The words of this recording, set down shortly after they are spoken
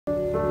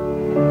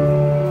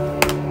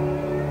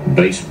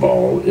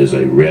Baseball is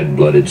a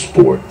red-blooded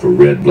sport for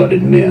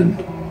red-blooded men.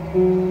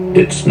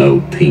 It's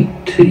no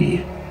pink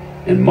tea,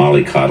 and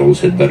mollycoddles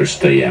had better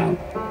stay out.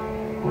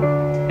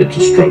 It's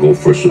a struggle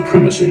for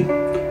supremacy,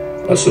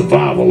 a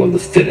survival of the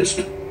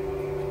fittest.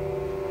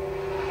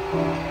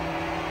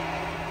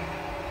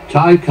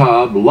 Ty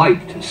Cobb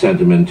liked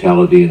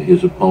sentimentality in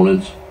his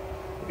opponents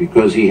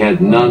because he had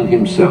none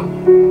himself.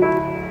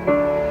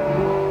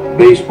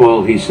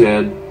 Baseball, he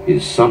said,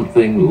 is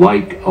something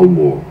like a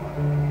war.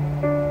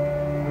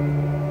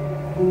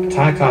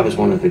 Ty Cobb is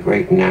one of the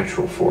great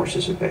natural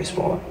forces of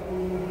baseball.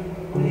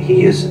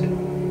 He is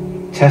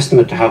a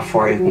testament to how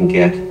far you can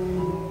get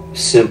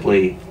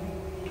simply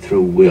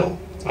through will.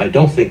 I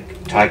don't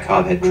think Ty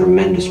Cobb had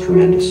tremendous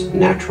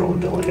natural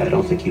ability. I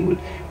don't think he would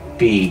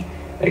be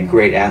a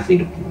great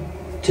athlete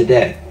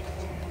today.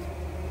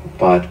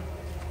 But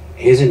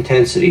his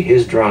intensity,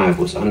 his drive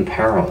was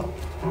unparalleled.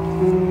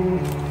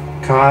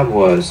 Cobb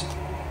was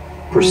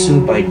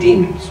pursued by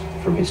demons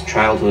from his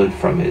childhood,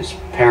 from his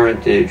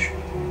parentage,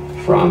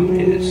 from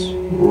his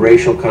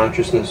racial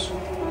consciousness,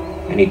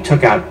 and he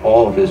took out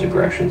all of his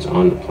aggressions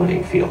on the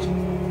playing field.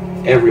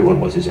 Everyone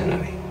was his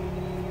enemy.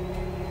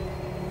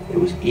 It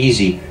was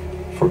easy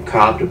for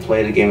Cobb to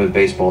play the game of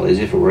baseball as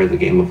if it were the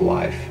game of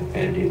life,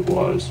 and it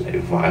was a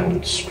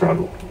violent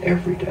struggle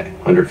every day,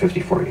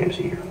 154 games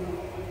a year.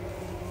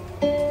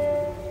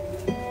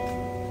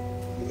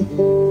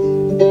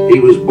 He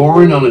was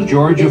born on a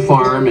Georgia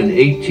farm in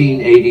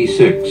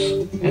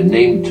 1886 and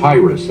named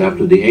Tyrus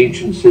after the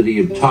ancient city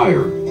of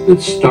Tyre that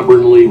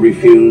stubbornly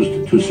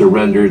refused to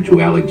surrender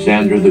to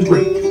Alexander the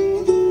Great.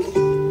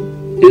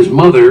 His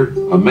mother,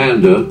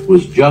 Amanda,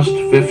 was just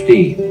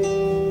 15.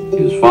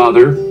 His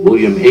father,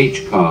 William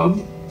H.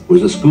 Cobb,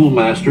 was a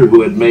schoolmaster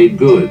who had made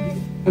good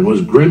and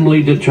was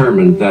grimly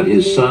determined that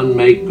his son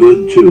make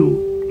good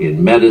too,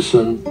 in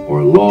medicine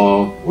or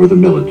law or the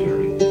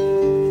military.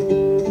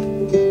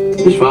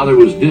 His father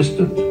was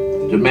distant,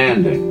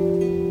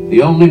 demanding.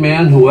 The only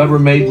man who ever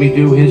made me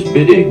do his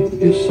bidding,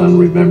 his son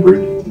remembered,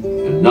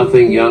 and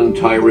nothing young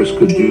Tyrus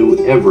could do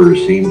ever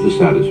seemed to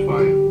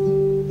satisfy him.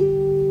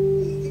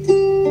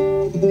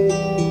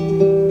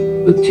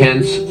 The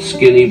tense,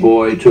 skinny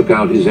boy took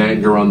out his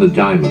anger on the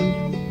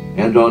diamond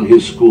and on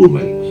his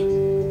schoolmates.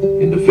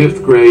 In the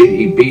 5th grade,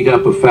 he beat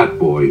up a fat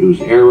boy whose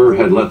error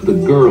had let the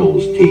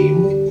girls'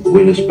 team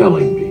win a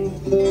spelling bee.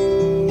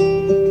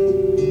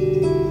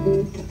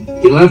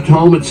 He left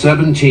home at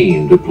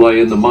 17 to play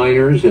in the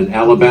minors in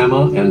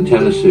Alabama and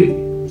Tennessee.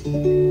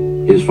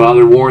 His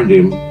father warned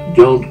him,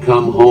 "Don't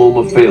come home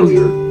a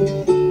failure."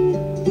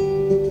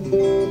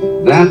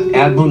 That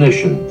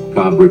admonition,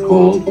 Cobb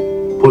recalled,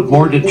 put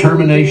more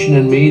determination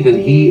in me than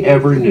he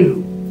ever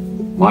knew.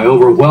 My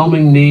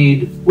overwhelming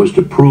need was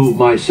to prove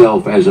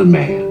myself as a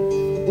man.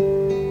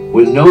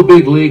 When no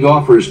big league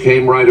offers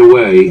came right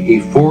away, he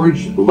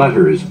forged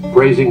letters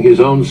praising his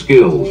own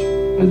skills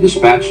and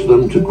dispatched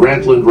them to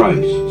Grantland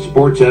Rice,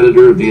 sports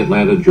editor of the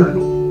Atlanta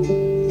Journal.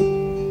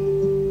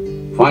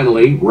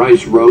 Finally,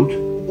 Rice wrote,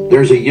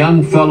 "There's a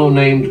young fellow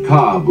named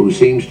Cobb who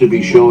seems to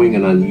be showing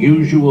an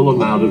unusual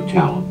amount of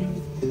talent."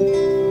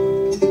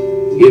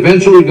 He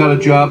eventually got a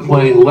job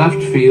playing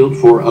left field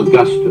for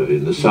Augusta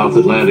in the South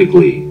Atlantic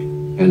League,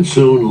 and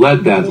soon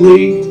led that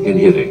league in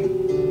hitting.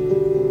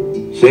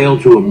 Sale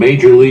to a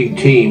major league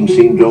team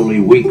seemed only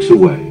weeks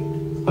away,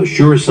 a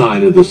sure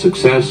sign of the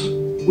success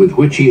with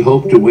which he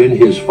hoped to win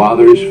his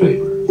father's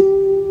favor.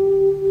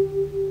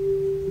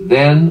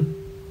 Then,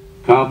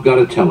 Cobb got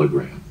a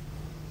telegram.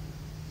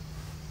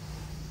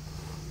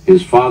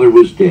 His father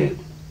was dead,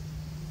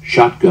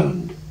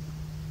 shotgunned.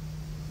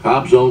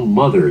 Cobb's own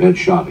mother had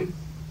shot him.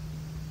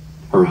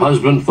 Her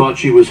husband thought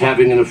she was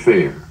having an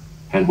affair,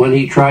 and when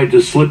he tried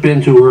to slip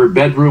into her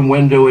bedroom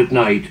window at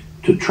night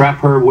to trap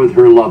her with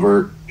her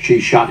lover, she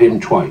shot him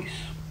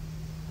twice.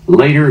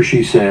 Later,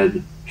 she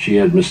said, she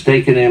had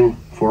mistaken him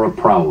for a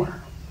prowler.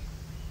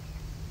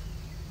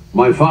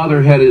 My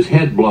father had his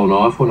head blown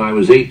off when I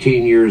was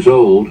 18 years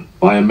old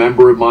by a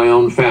member of my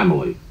own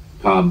family,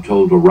 Cobb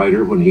told a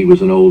writer when he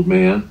was an old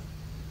man.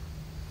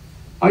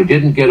 I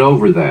didn't get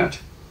over that.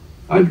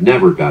 I've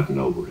never gotten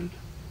over it.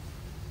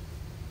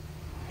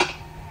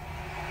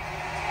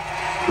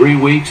 3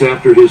 weeks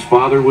after his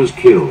father was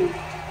killed,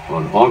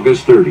 on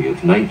August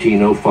 30th,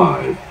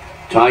 1905,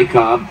 Ty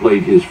Cobb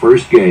played his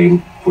first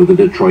game for the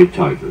Detroit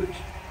Tigers.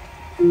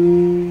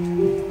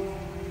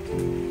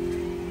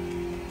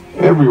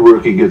 Every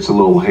rookie gets a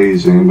little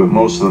hazing, but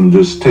most of them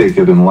just take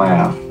it and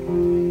laugh.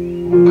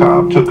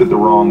 Cobb took it the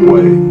wrong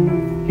way.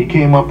 He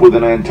came up with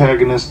an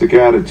antagonistic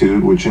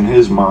attitude which in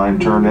his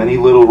mind turned any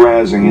little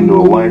razzing into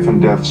a life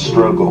and death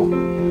struggle.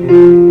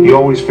 He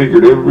always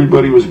figured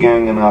everybody was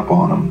ganging up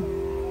on him.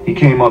 He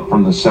came up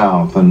from the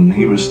South, and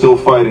he was still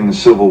fighting the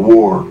Civil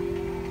War.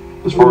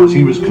 As far as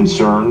he was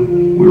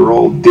concerned, we were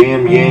all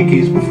damn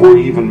Yankees before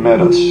he even met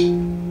us.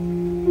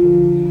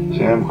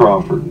 Sam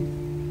Crawford.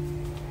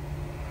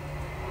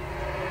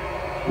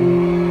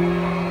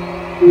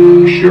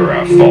 Sure,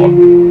 I fought.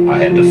 I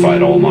had to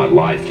fight all my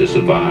life to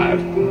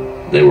survive.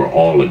 They were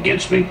all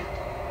against me.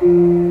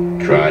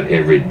 Tried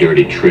every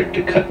dirty trick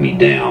to cut me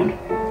down,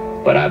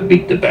 but I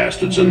beat the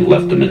bastards and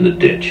left them in the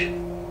ditch.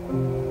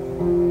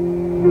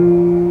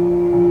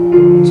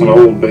 It's an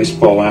old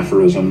baseball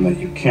aphorism that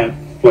you can't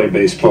play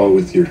baseball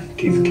with your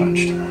teeth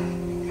clenched.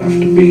 You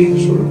have to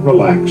be sort of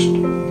relaxed,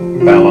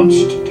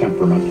 balanced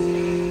temperament.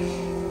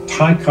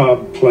 Ty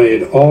Cobb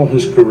played all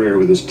his career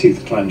with his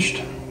teeth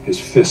clenched,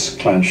 his fists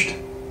clenched,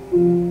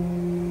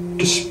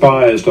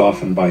 despised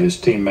often by his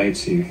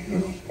teammates.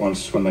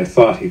 Once, when they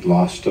thought he'd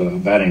lost a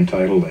batting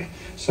title,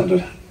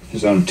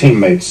 his own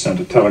teammates sent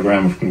a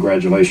telegram of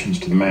congratulations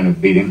to the man who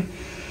beat him.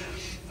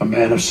 A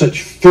man of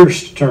such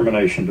fierce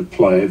determination to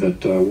play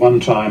that one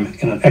time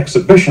in an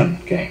exhibition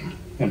game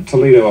in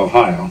Toledo,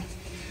 Ohio,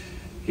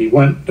 he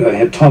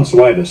had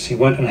tonsillitis. He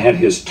went and had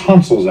his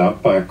tonsils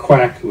out by a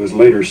quack who was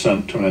later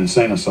sent to an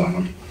insane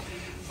asylum.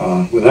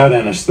 Without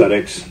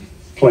anesthetics,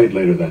 played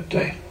later that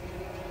day.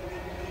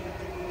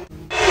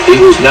 He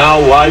was now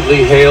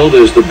widely hailed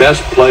as the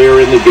best player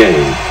in the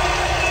game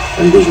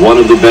and was one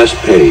of the best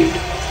paid,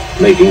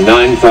 making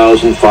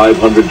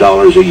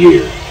 $9,500 a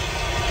year.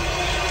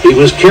 He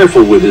was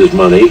careful with his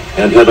money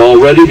and had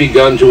already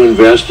begun to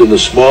invest in the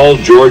small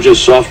Georgia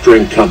soft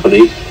drink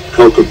company,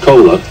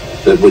 Coca-Cola,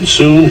 that would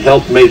soon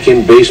help make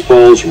him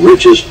baseball's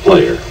richest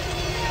player.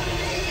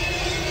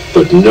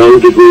 But no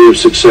degree of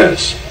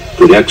success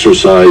could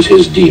exorcise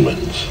his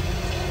demons.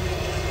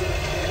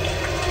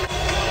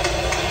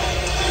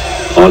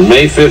 On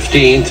May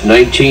 15,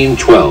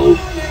 1912,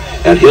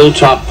 at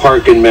Hilltop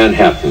Park in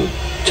Manhattan,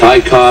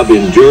 Ty Cobb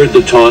endured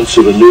the taunts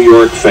of a New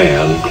York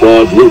fan,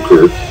 Claude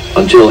Luker,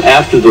 until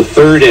after the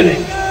third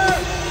inning,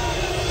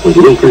 when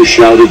Luker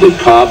shouted that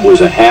Cobb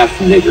was a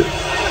half-nigger.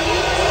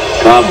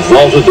 Cobb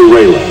vaulted the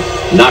railing,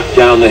 knocked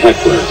down the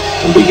heckler,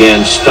 and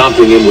began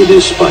stomping him with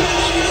his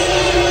spikes.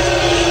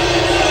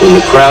 When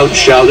the crowd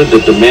shouted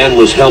that the man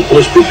was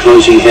helpless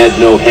because he had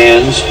no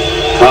hands,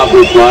 Cobb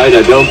replied,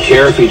 "I don't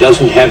care if he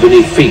doesn't have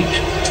any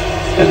feet,"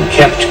 and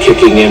kept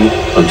kicking him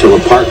until a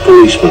park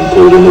policeman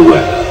pulled him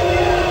away.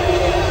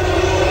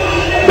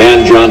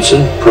 Van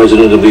Johnson,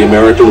 president of the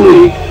American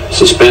League,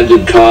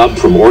 suspended Cobb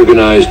from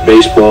organized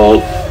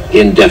baseball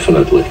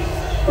indefinitely.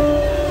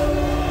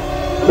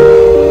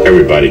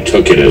 Everybody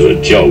took it as a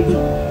joke.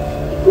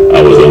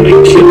 I was only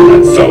kidding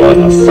that fella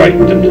and I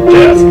frightened him to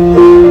death.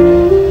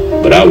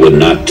 But I would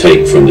not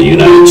take from the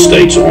United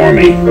States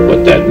Army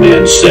what that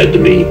man said to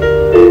me.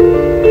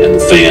 And the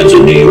fans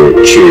in New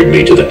York cheered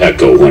me to the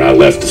echo when I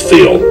left the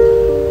field.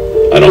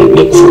 I don't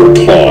look for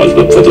applause,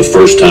 but for the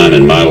first time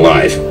in my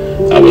life,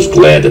 I was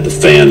glad that the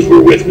fans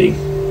were with me.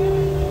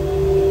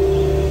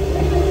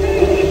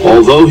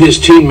 Although his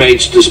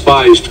teammates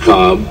despised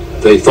Cobb,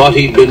 they thought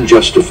he'd been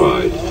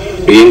justified.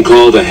 Being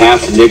called a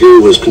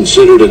half-nigger was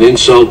considered an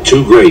insult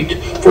too great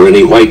for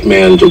any white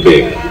man to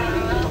bear.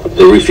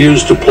 They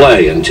refused to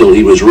play until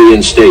he was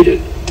reinstated.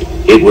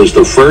 It was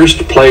the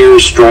first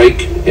players'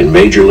 strike in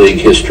Major League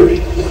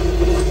history.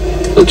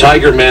 The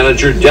Tiger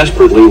manager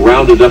desperately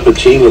rounded up a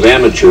team of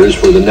amateurs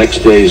for the next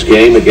day's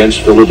game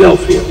against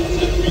Philadelphia.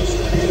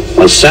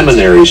 A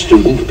seminary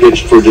student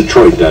pitched for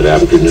Detroit that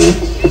afternoon,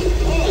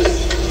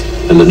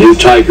 and the new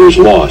Tigers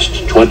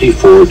lost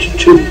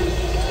 24-2.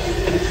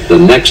 The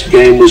next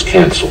game was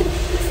canceled.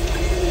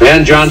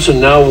 Van Johnson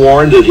now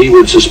warned that he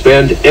would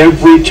suspend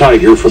every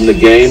Tiger from the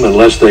game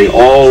unless they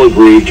all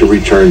agreed to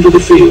return to the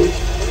field.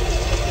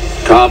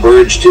 Cobb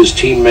urged his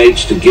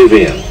teammates to give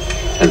in,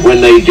 and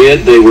when they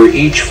did, they were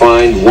each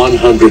fined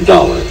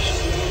 $100.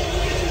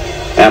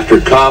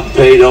 After Cobb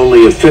paid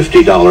only a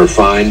 $50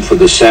 fine for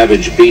the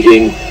savage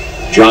beating,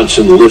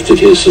 Johnson lifted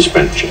his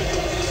suspension.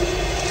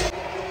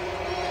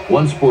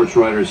 One sports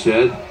writer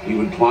said he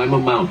would climb a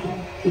mountain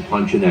to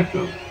punch an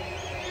echo.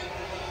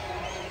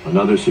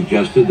 Another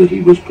suggested that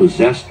he was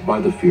possessed by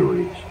the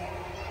Furies.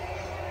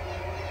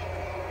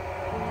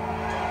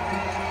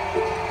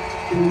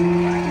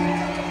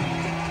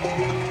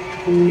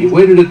 He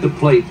waited at the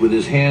plate with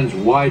his hands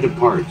wide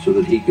apart so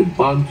that he could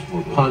bunt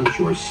or punch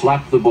or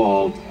slap the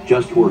ball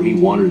just where he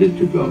wanted it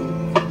to go.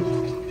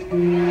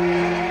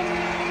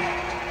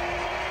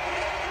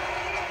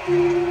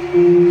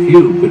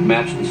 Few could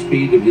match the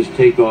speed of his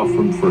takeoff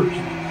from first,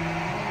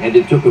 and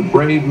it took a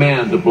brave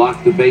man to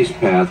block the base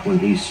path when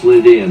he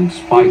slid in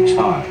spikes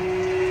high.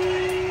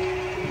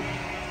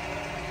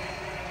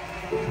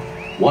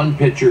 One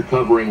pitcher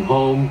covering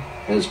home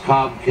as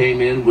Cobb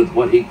came in with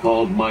what he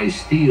called "my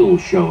steel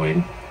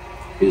showing,"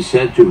 is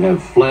said to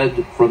have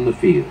fled from the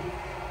field.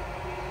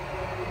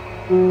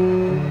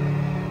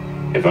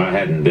 If I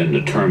hadn't been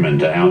determined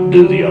to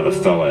outdo the other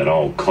fella at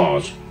all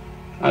costs,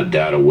 I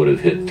doubt I would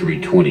have hit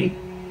 320.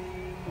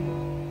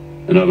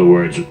 In other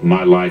words,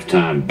 my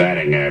lifetime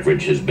batting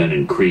average has been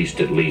increased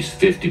at least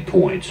 50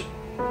 points,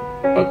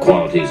 a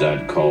qualities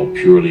I'd call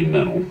purely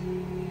mental.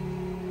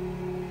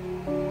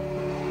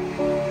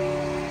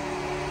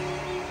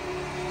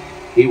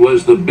 He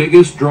was the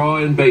biggest draw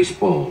in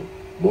baseball,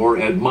 more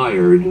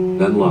admired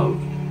than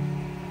loved.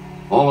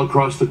 All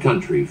across the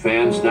country,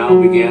 fans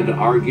now began to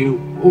argue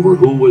over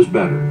who was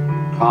better,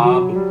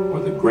 Cobb or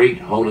the great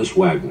Honus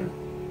Wagner.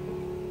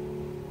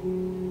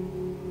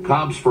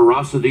 Cobb's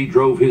ferocity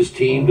drove his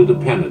team to the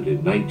pennant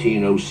in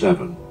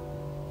 1907,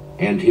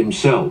 and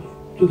himself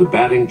to the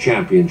batting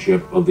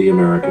championship of the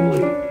American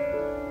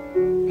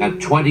League. At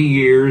 20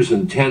 years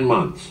and 10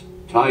 months,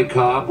 Ty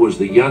Cobb was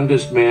the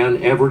youngest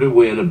man ever to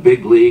win a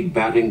big league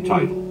batting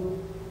title.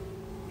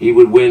 He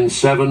would win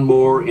 7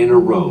 more in a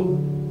row,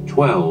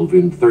 12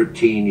 in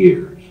 13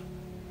 years.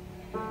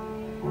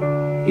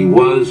 He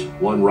was,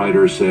 one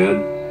writer said,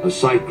 a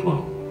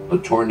cyclone, a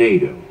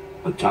tornado,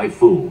 a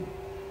typhoon,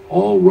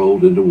 all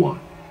rolled into one.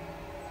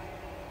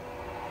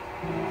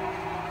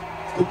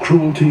 The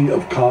cruelty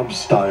of Cobb's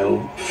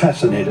style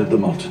fascinated the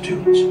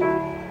multitudes,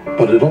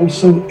 but it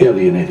also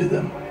alienated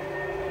them.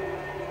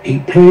 He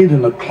played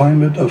in a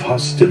climate of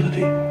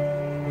hostility,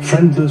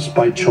 friendless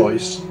by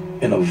choice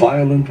in a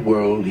violent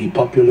world he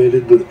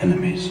populated with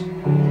enemies.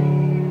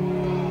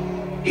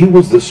 He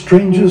was the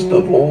strangest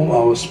of all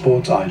our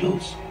sports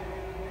idols,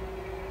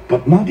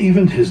 but not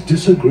even his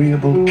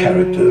disagreeable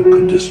character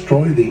could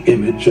destroy the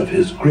image of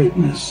his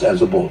greatness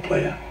as a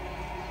ballplayer.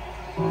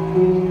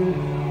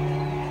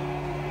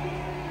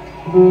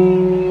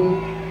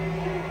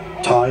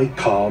 Ty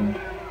Cobb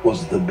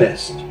was the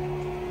best.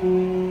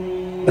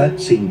 That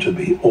seemed to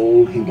be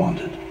all he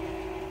wanted.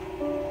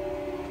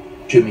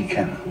 Jimmy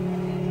Cannon.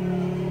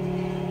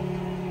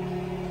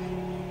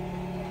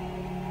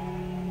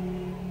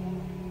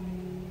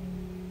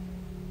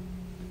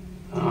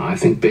 I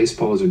think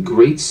baseball is a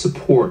great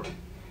support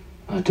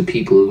to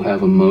people who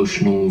have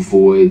emotional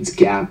voids,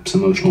 gaps,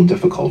 emotional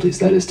difficulties.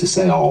 That is to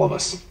say, all of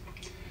us.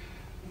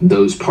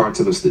 Those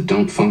parts of us that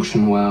don't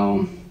function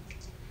well,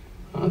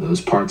 those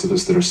parts of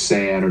us that are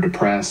sad or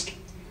depressed,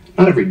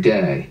 not every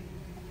day,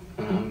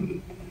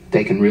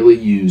 they can really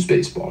use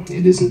baseball.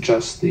 It isn't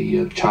just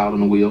the child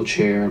in a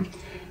wheelchair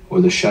or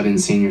the shut-in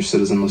senior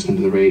citizen listening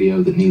to the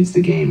radio that needs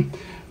the game.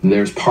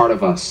 There's part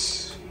of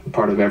us,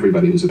 part of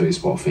everybody who's a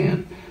baseball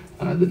fan,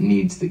 that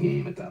needs the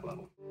game at that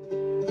level.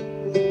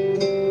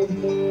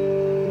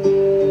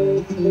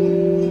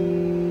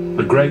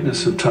 The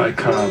greatness of Ty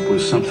Cobb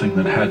was something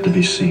that had to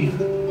be seen,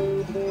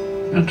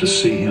 and to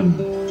see him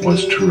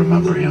was to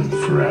remember him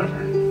forever.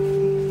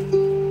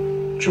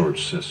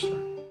 George Sisler.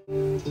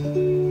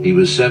 He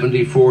was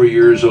 74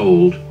 years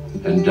old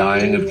and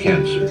dying of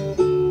cancer.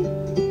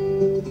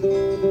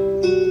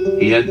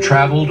 He had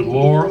traveled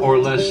more or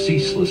less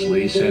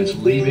ceaselessly since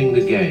leaving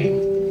the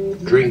game,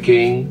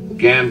 drinking,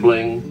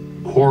 gambling,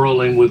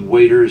 quarreling with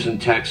waiters and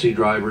taxi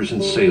drivers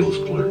and sales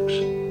clerks,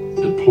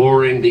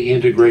 deploring the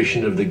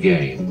integration of the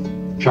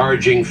game,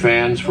 charging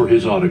fans for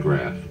his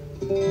autograph,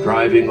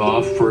 driving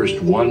off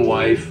first one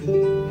wife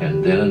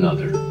and then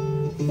another.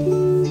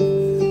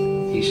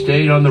 He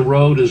stayed on the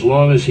road as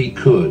long as he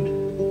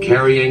could,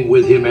 carrying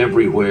with him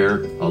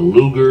everywhere a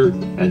Luger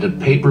and a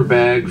paper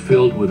bag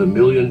filled with $1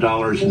 million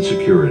in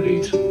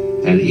securities,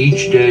 and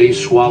each day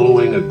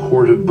swallowing a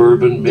quart of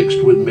bourbon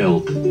mixed with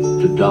milk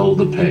to dull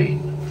the pain.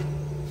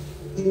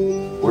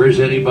 "Where's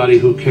anybody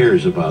who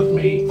cares about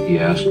me?" he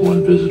asked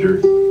one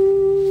visitor.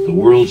 "The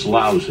world's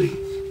lousy,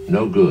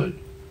 no good."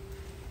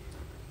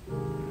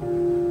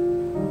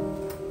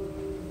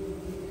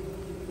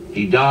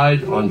 He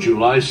died on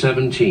July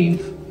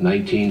 17th,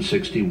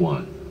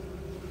 1961.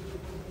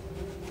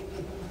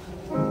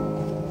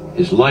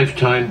 His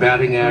lifetime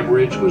batting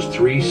average was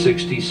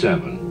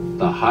 .367,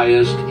 the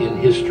highest in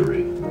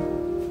history.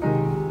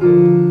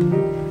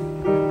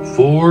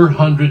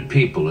 400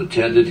 people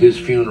attended his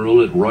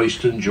funeral at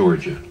Royston,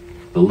 Georgia,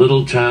 the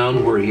little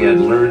town where he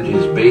had learned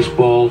his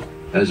baseball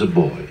as a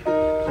boy.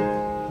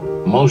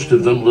 Most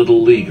of them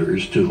little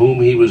leaguers to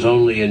whom he was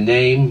only a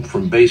name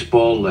from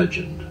baseball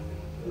legend.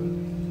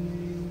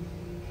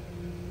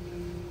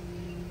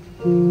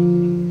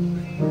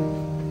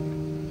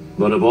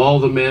 But of all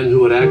the men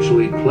who had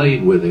actually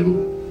played with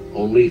him,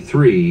 only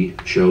 3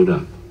 showed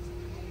up.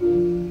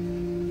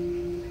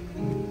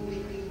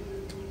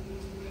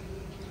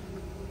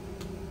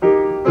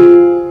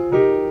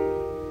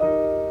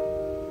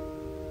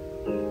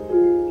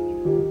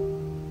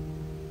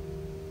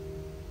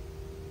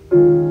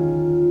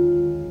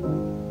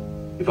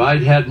 "If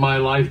I'd had my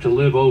life to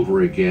live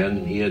over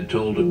again," he had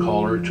told a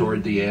caller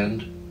toward the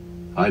end,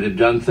 "I'd have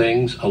done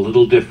things a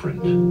little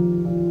different.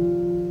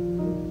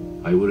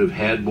 I would have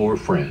had more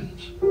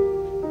friends."